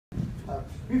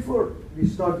before we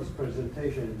start this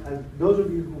presentation, and those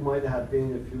of you who might have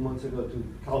been a few months ago to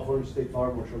California State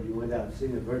Fire Marshal, you might have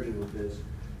seen a version of this.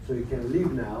 So you can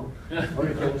leave now, or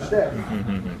you can stay.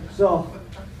 So,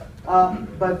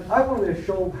 but I want a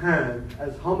show of hands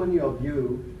as how many of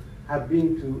you have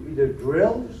been to either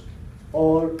drills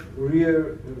or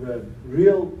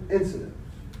real incidents.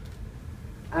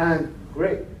 And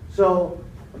great. So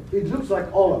it looks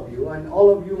like all of you, and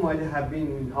all of you might have been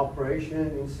in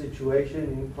operation, in situation,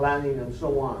 in planning, and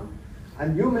so on.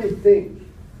 And you may think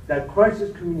that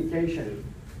crisis communication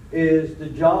is the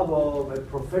job of a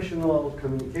professional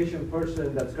communication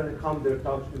person that's going to come there,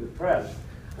 talk to the press.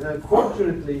 And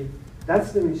unfortunately,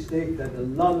 that's the mistake that a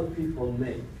lot of people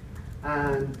make.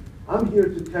 And I'm here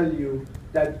to tell you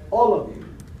that all of you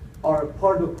are a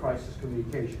part of crisis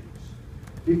communications.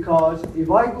 Because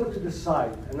if I go to the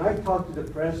site and I talk to the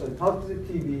press and talk to the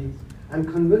TV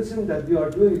and convince them that you are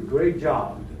doing a great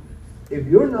job, if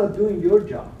you're not doing your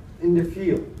job in the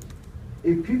field,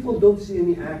 if people don't see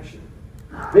any action,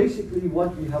 basically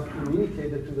what we have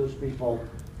communicated to those people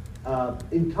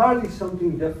entirely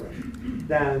something different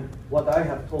than what I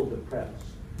have told the press.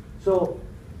 So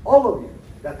all of you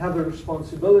that have a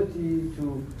responsibility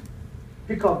to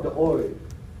pick up the oil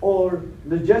or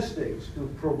logistics to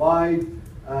provide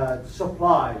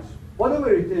supplies,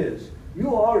 whatever it is,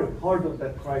 you are a part of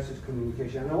that crisis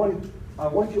communication. And I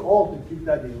want you all to keep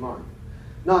that in mind.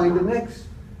 Now, in the next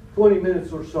 20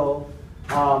 minutes or so,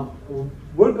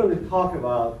 we're going to talk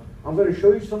about, I'm going to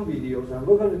show you some videos, and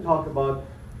we're going to talk about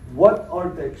what are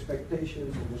the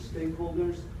expectations of the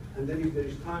stakeholders, and then if there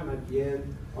is time at the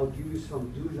end, I'll give you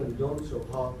some do's and don'ts of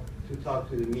how to talk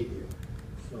to the media.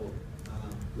 So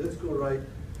let's go right.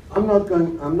 I'm not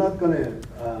going to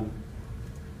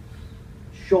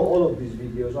show all of these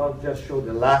videos. I'll just show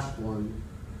the last one,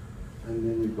 and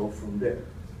then we go from there.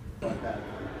 Like that.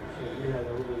 So we had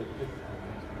a little bit of picture.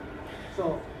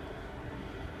 So.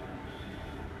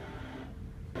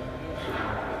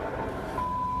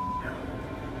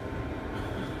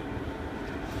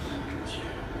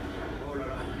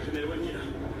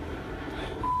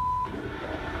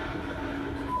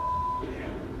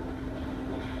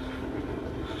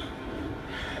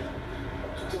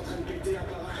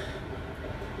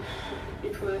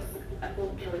 It was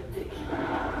apocalyptic.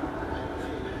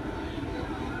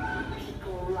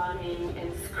 People running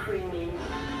and screaming.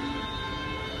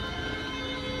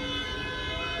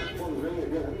 The phone rang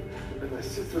again, and my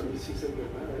sister, she said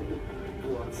goodbye. Go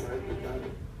outside, goodbye.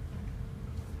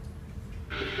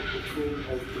 The train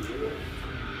has to go.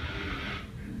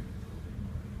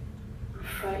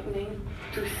 Frightening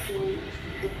to see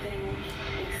the thing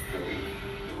explode.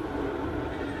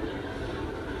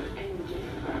 And again.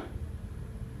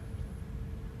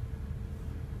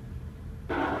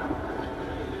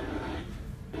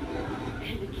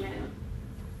 And again.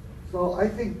 So I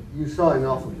think you saw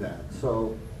enough of that.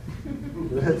 So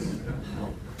let's.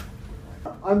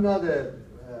 I'm not a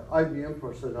IBM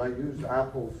person. I use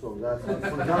Apple, so that's I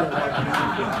forgot about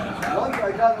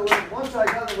it. Once I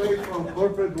got away from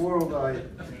corporate world,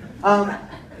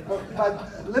 but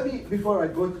let me, before I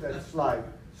go to that slide.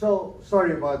 So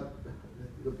sorry about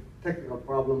the technical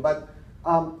problem, but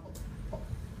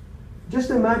just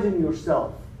imagine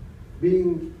yourself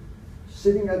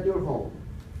sitting at your home,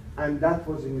 and that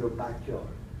was in your backyard.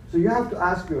 So you have to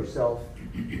ask yourself,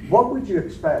 what would you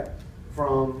expect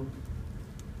from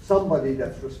somebody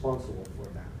that's responsible for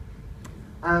that?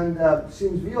 And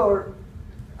since we are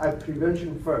at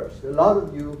Prevention First, a lot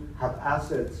of you have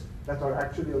assets that are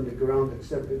actually on the ground,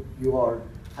 except if you are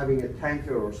having a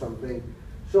tanker or something.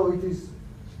 So it is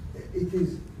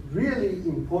really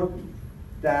important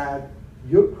that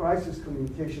your crisis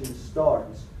communication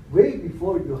starts way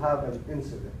before you have an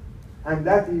incident. And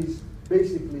that is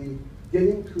basically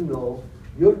getting to know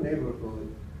your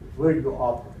neighborhood, where you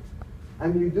operate.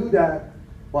 And you do that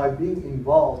by being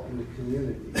involved in the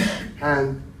community.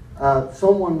 And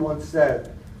someone once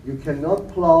said, you cannot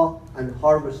plow and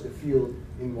harvest a field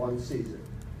in one season.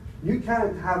 You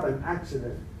can't have an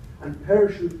accident and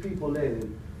parachute people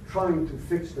in trying to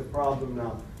fix the problem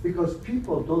now, because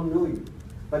people don't know you.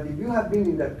 But if you have been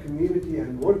in that community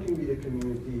and working with the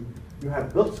community, you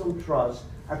have built some trust.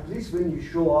 At least when you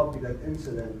show up with that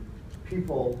incident,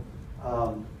 people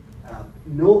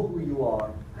know who you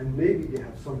are, and maybe they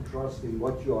have some trust in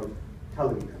what you are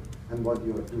telling them and what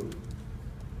you are doing.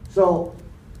 So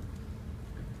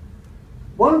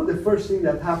one of the first things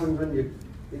that happens when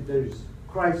if there's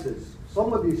crisis,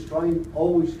 somebody is trying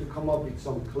always to come up with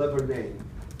some clever name.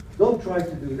 Don't try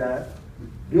to do that.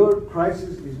 Your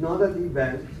crisis is not an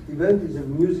event. Event is a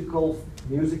music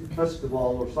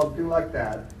festival or something like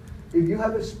that. If you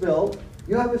have a spill,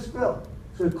 You have a spill.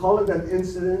 So call it an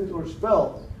incident or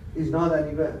spill is not an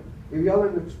event. If you have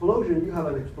an explosion, you have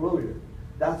an explosion.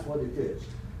 That's what it is.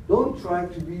 Don't try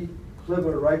to be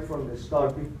clever right from the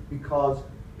start because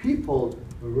people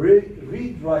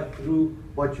read right through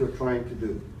what you're trying to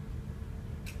do.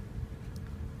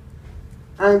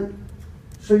 And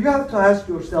so you have to ask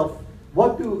yourself,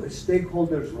 what do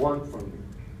stakeholders want from you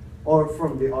or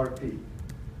from the RP?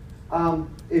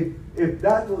 If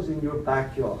that was in your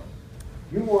backyard,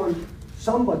 you want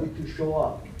somebody to show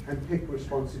up and take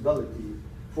responsibility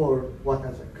for what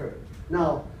has occurred.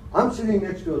 Now, I'm sitting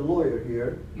next to a lawyer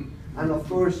here, and of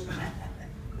course,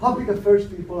 public affairs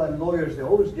people and lawyers, they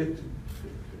always get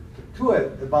to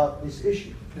it about this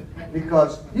issue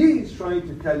because he is trying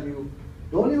to tell you,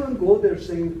 don't even go there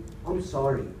saying, I'm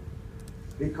sorry.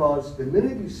 Because the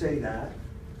minute you say that,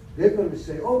 they're going to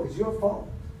say, oh, it's your fault.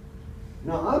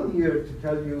 Now, I'm here to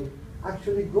tell you,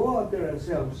 actually go out there and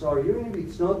say, I'm sorry, even if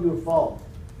it's not your fault.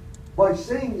 By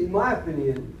saying, in my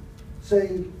opinion,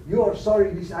 saying, you are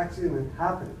sorry this accident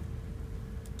happened,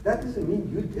 that doesn't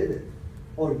mean you did it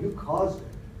or you caused it.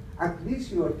 At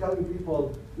least you are telling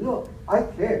people, look, I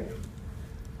care.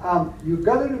 You've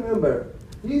got to remember,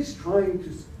 he's trying to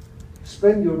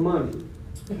spend your money.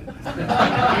 And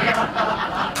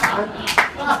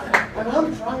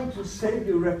I'm trying to save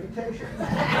your reputation.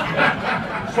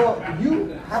 So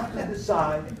you have to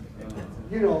decide,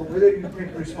 whether you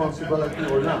take responsibility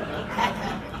or not.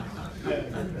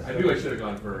 I knew I should have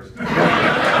gone first.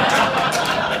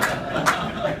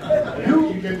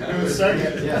 You get to go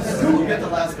second. Yes. You get the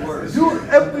last word. Do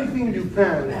everything you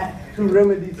can to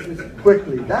remedy this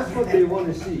quickly. That's what they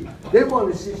want to see. They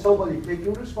want to see somebody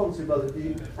taking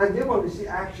responsibility, and they want to see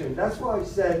action. That's why I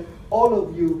said all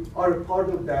of you are a part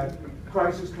of that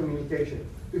crisis communication,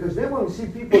 because they want to see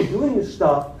people doing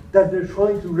stuff that they're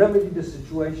trying to remedy the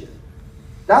situation.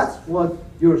 That's what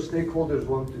your stakeholders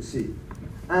want to see.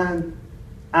 And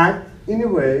act in a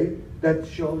way that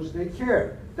shows they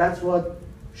care. That's what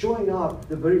showing up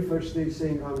the very first day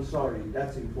saying, I'm sorry,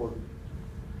 that's important.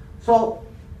 So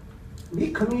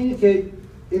we communicate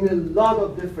in a lot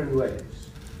of different ways.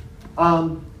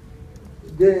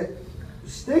 The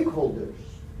stakeholders,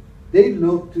 they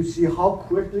look to see how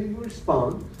quickly you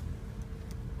respond,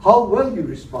 how well you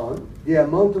respond, the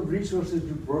amount of resources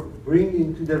you bring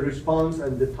into the response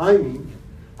and the timing,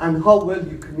 and how well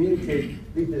you communicate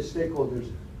with the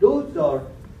stakeholders. Those are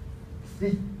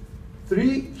the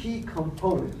three key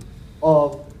components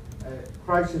of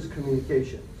crisis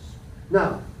communications.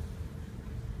 Now,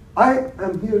 I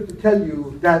am here to tell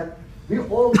you that we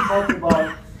all talk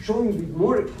about showing with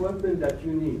more equipment that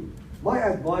you need. My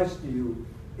advice to you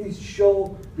is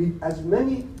show with as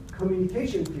many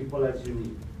communication people as you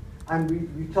need. And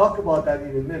we talk about that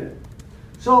in a minute.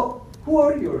 So who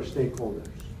are your stakeholders?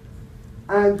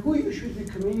 And who you should be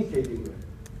communicating with?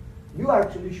 You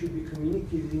actually should be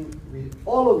communicating with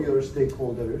all of your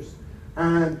stakeholders,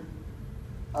 and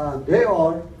they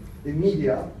are the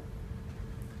media,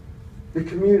 the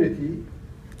community,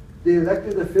 the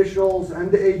elected officials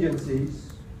and the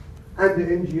agencies, and the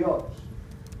NGOs.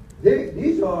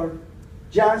 These are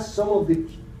just some of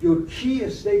your key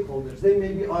stakeholders. There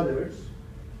may be others.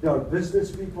 There are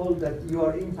business people that you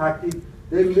are impacting.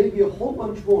 There may be a whole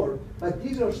bunch more, but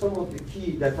these are some of the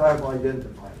key that I've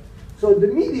identified. So the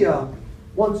media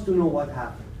wants to know what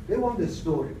happened. They want the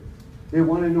story. They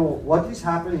want to know what is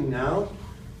happening now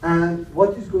and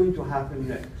what is going to happen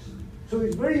next. So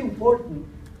it's very important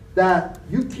that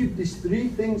you keep these three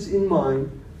things in mind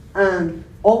and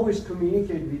always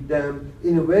communicate with them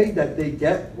in a way that they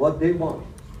get what they want.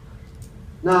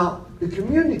 Now, the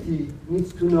community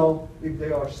needs to know if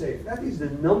they are safe. That is the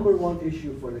number one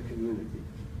issue for the community,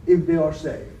 if they are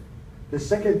safe. The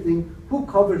second thing, who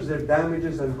covers their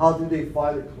damages and how do they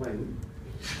file a claim?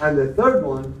 And the third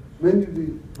one, when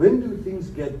do things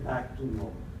get back to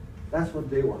normal? That's what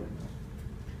they want to know.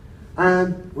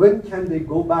 And when can they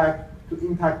go back to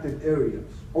impacted areas,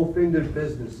 open their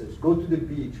businesses, go to the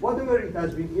beach, whatever it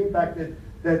has been impacted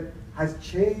that has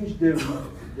changed the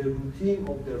routine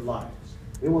of their lives.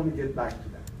 They want to get back to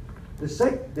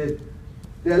that.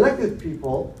 The elected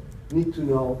people need to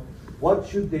know what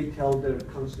should they tell their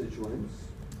constituents,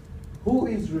 who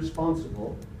is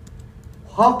responsible,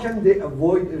 how can they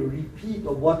avoid a repeat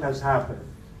of what has happened,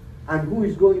 and who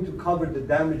is going to cover the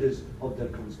damages of their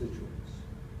constituents.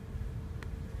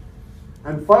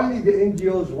 And finally, the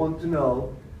NGOs want to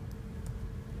know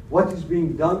what is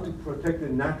being done to protect the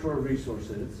natural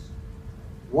resources,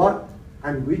 what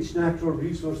and which natural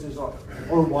resources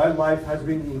or wildlife has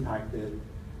been impacted,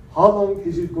 how long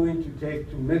is it going to take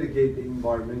to mitigate the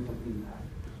environmental impact.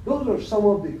 Those are some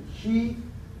of the key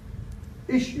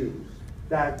issues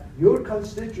that your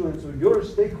constituents or your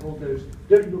stakeholders,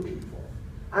 they're looking for.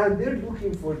 And they're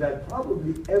looking for that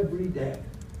probably every day.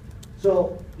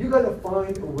 So you gotta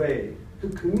find a way to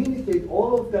communicate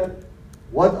all of that,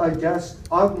 what I just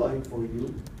outlined for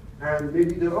you, and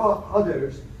maybe there are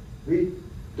others with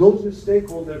those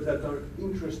stakeholders that are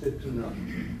interested to know.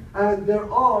 And there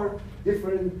are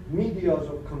different medias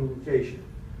of communication.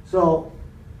 So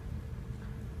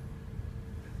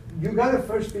you gotta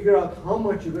first figure out how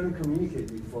much you're gonna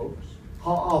communicate with folks,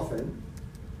 how often,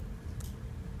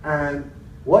 and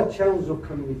what channels of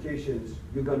communications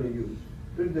you're gonna use.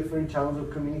 There are different channels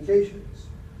of communications.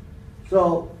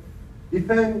 So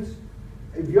depends,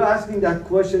 if you're asking that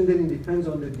question, then it depends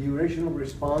on the duration of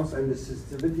response and the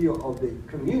sensitivity of the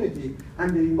community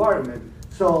and the environment.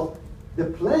 So the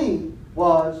plane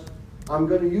was, I'm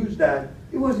going to use that,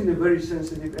 it was in a very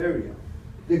sensitive area.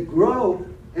 The Grove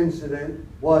incident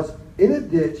was in a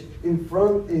ditch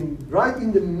right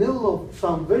in the middle of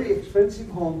some very expensive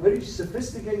home, very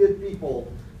sophisticated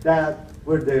people that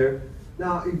were there.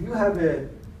 Now, if you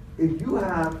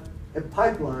have a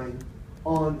pipeline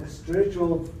on a stretch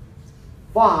of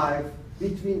 5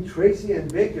 between Tracy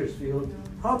and Bakersfield,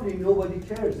 probably nobody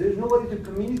cares. There's nobody to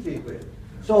communicate with.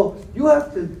 So you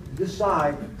have to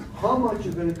decide how much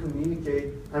you're going to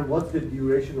communicate and what's the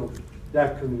duration of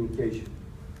that communication.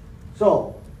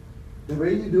 So the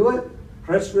way you do it,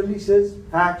 press releases,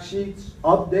 fact sheets,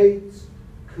 updates,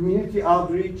 community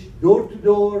outreach,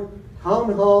 door-to-door,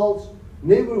 town halls,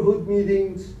 neighborhood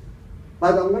meetings.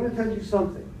 But I'm going to tell you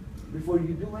something. Before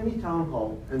you do any town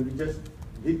hall, and we just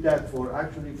did that for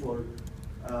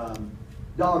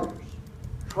dollars,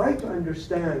 try to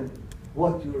understand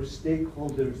what your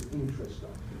stakeholders' interests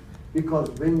are. Because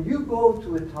when you go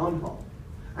to a town hall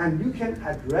and you can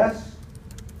address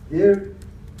their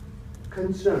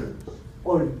concerns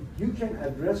or you can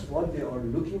address what they are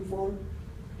looking for,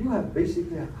 you have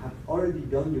basically already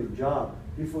done your job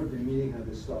before the meeting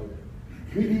had started.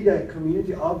 We did a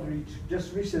community outreach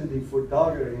just recently for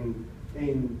Dogger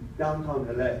in downtown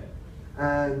LA.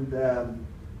 And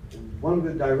one of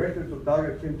the directors of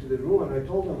Dogger came to the room and I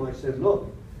told him, I said,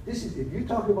 look, this is, if you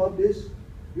talk about this,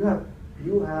 you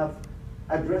have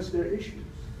addressed their issues.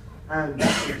 And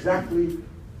that's exactly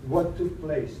what took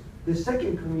place. The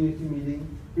second community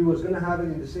meeting, he was going to have it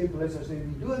in the same place. I said, if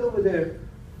you do it over there,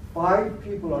 5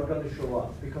 people are going to show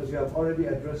up because you have already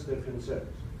addressed their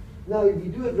concerns. Now, if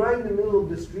you do it right in the middle of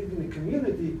the street in the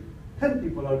community, 10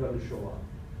 people are going to show up.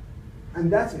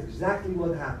 And that's exactly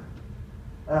what happened.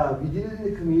 We did it in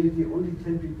the community, only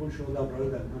 10 people showed up rather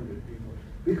than 100 people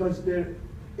because their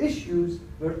issues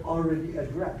were already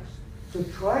addressed. So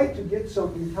try to get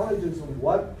some intelligence on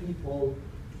what people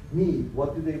need,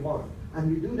 what do they want. And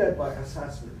we do that by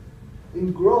assessment.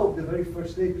 In Grove, the very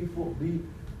first day, people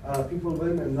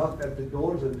went and knocked at the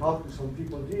doors and talked to some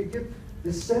people. Do you get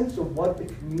the sense of what the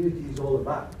community is all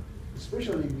about,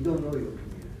 especially if you don't know your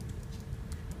community?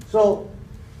 So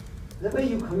the way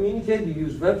you communicate, you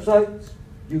use websites,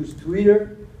 use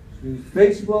Twitter, use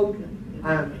Facebook,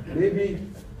 and maybe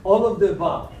all of the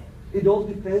above. It all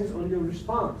depends on your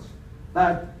response.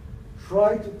 But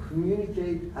try to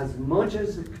communicate as much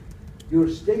as your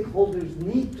stakeholders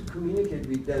need to communicate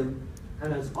with them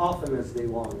and as often as they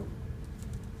want.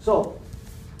 So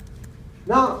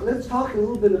now let's talk a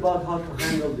little bit about how to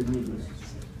handle the media.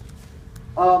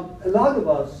 A lot of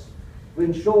us,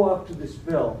 when show up to the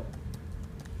spill,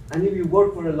 and if you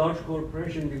work for a large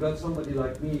corporation, you got somebody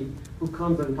like me who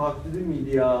comes and talks to the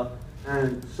media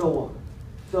and so on.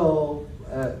 So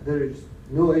there's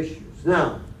no issues.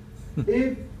 Now,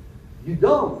 if you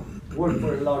don't work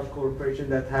for a large corporation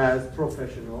that has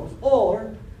professionals,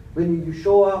 or when you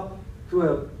show up to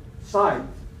a site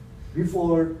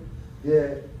before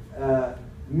the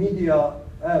media,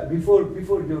 before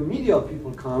your media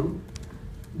people come,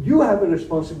 you have a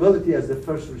responsibility as the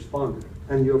first responder.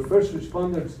 And your first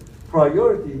responder's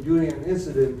priority during an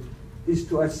incident is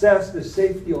to assess the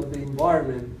safety of the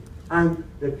environment and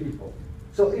the people.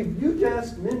 So if you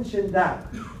just mention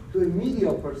that to a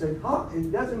media person,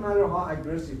 it doesn't matter how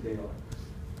aggressive they are.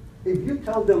 If you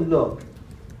tell them, look,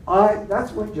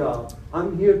 that's my job,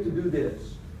 I'm here to do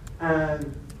this,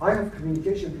 and I have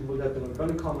communication people that are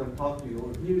going to come and talk to you,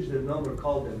 or here's their number,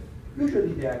 call them.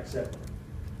 Usually they accept it.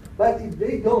 But if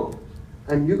they don't,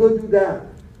 and you go do that,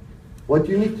 what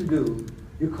you need to do,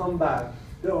 you come back,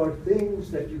 there are things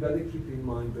that you got to keep in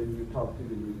mind when you talk to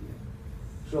the media.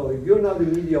 So if you're not a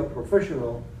media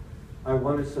professional, I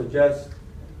want to suggest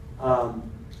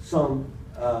some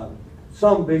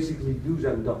basically do's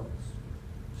and don'ts.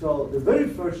 So the very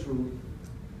first rule,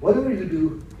 whatever you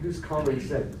do, use common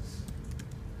sense.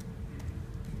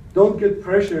 Don't get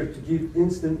pressured to give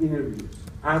instant interviews.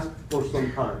 Ask for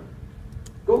some time.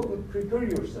 Go prepare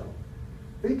yourself.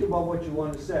 Think about what you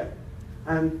want to say.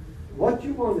 And what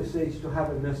you want to say is to have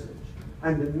a message.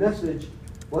 And the message,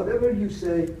 whatever you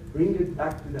say, bring it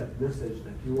back to that message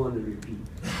that you want to repeat.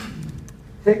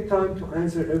 Take time to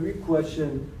answer every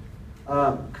question.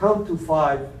 Count to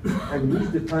 5 and use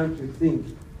the time to think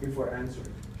before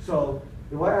answering. So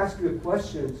if I ask you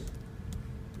questions,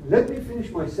 let me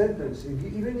finish my sentence.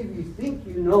 Even if you think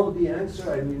you know the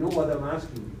answer and you know what I'm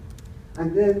asking you.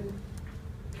 And then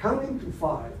counting to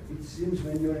 5, it seems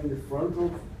when you're in the front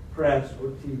of press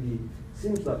or TV, it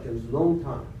seems like a long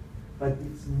time, but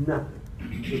it's nothing.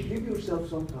 So give yourself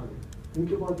some time.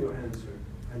 Think about your answer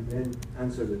and then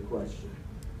answer the question.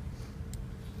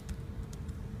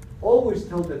 Always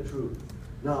tell the truth.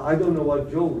 Now, I don't know what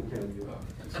Joe would tell you.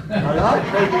 But I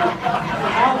tell you,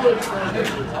 always tell the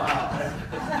truth.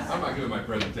 I'm not giving my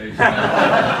presentation.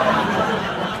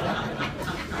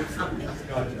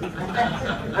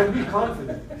 And be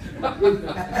confident.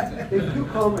 If you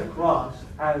come across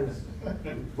as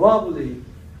wobbly,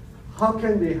 how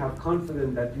can they have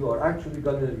confidence that you are actually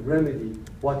going to remedy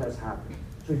what has happened?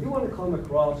 So you want to come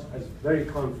across as very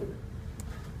confident.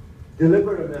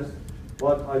 Deliver a message,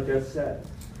 what I just said.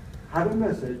 Have a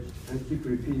message and keep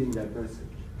repeating that message.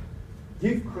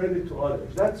 Give credit to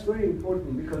others. That's very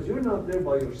important because you're not there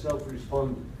by yourself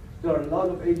responding. There are a lot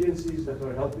of agencies that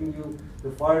are helping you,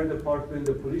 the fire department,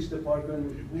 the police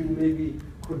department, who may be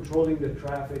controlling the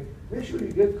traffic. Make sure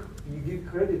you give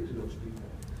credit to those people.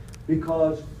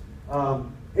 Because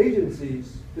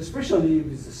agencies, especially if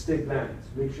it's the state lands,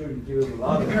 make sure you give them a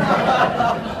lot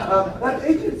of but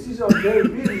agencies are there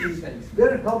really,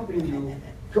 they're helping you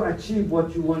to achieve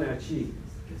what you want to achieve.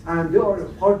 And they are a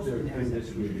partner in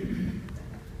this really.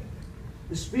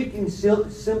 Speak in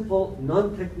simple,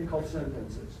 non-technical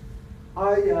sentences.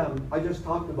 I just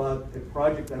talked about a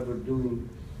project that we're doing.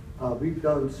 We've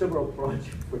done several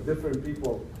projects for different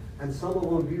people, and some of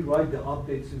them we write the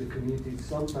updates to the community.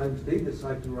 Sometimes they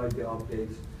decide to write the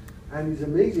updates. And it's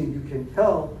amazing, you can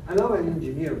tell, and I'm an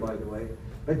engineer by the way,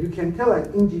 but you can tell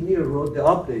an engineer wrote the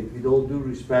update with all due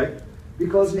respect,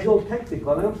 because it's all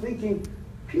technical. And I'm thinking,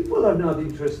 people are not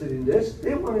interested in this.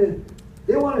 They want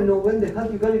to know when the hell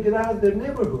you're going to get out of their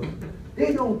neighborhood.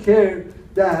 They don't care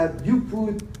that you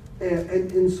put an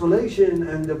insulation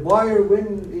and the wire went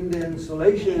in the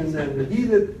insulation and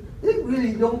heated. They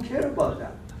really don't care about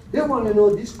that. They want to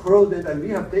know this corroded and we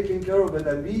have taken care of it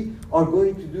and we are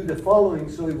going to do the following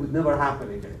so it would never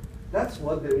happen again. That's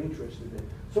what they're interested in.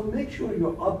 So make sure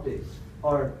your updates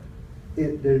are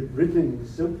they're written in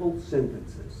simple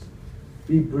sentences.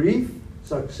 Be brief,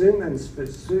 succinct, and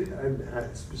specific,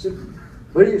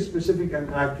 very specific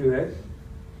and accurate.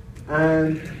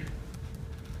 And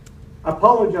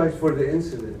apologize for the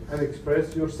incident and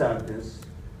express your sadness.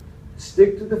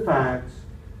 Stick to the facts.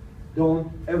 Don't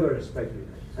ever speculate.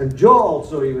 And Joe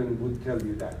also even would tell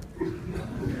you that.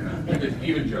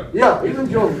 Even Joe. Yeah, even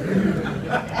Joe.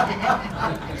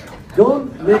 Do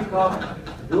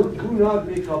not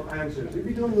make up answers. If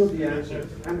you don't know the answer,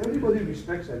 and everybody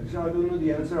respects that. You say, I don't know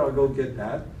the answer, I'll go get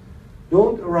that.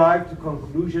 Don't arrive to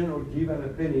conclusion or give an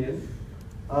opinion.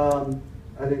 An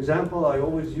example I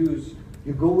always use,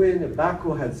 you go in, a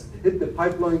backhoe has hit the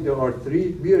pipeline, there are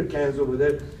 3 beer cans over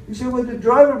there. You say, well, the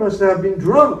driver must have been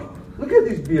drunk. Look at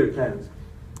these beer cans.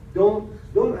 Don't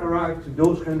arrive to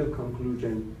those kind of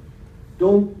conclusions.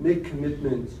 Don't make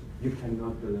commitments you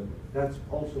cannot deliver. That's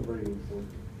also very important.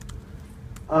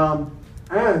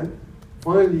 And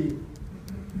finally,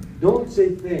 don't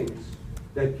say things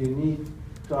that you need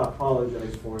to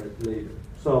apologize for it later.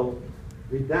 So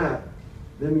with that,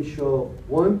 let me show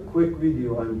one quick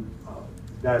video and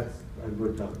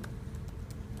we're done.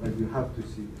 And you have to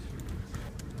see this video.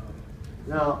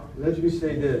 Now, let me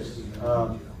say this.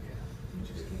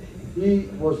 He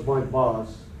was my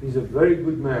boss. He's a very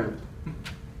good man,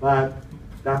 but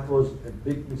that was a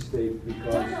big mistake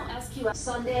because... SQS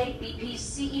Sunday, BP's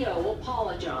CEO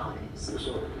apologized. We're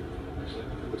sorry.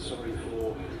 We're sorry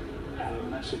for the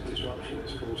massive disruption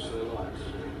it's caused to their lives.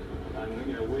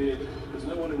 And there's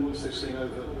no one who wants this thing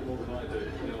over more than I do.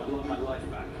 I'd like my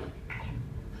life back.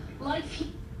 Life will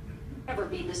never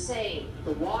be the same.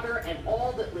 The water and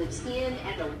all that lives in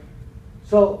and around.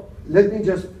 So let me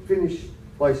just finish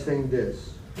by saying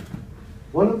this.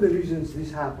 One of the reasons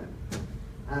this happened,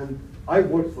 and I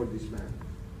worked for this man.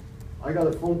 I got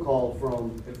a phone call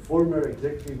from a former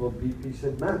executive of BP. He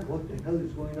said, Matt, what the hell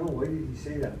is going on? Why did he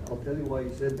say that? I'll tell you why he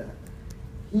said that.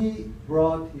 He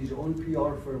brought his own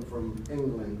PR firm from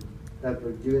England that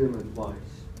were giving him advice.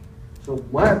 So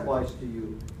my advice to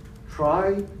you,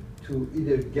 try to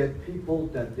either get people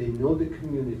that they know the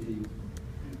community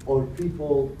or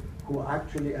people who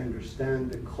actually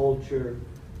understand the culture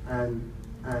and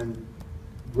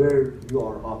where you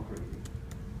are operating.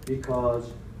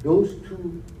 Because those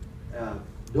two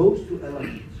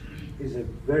elements is a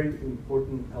very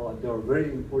important they are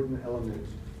very important elements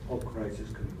of crisis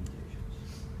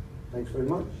communications. Thanks very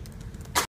much.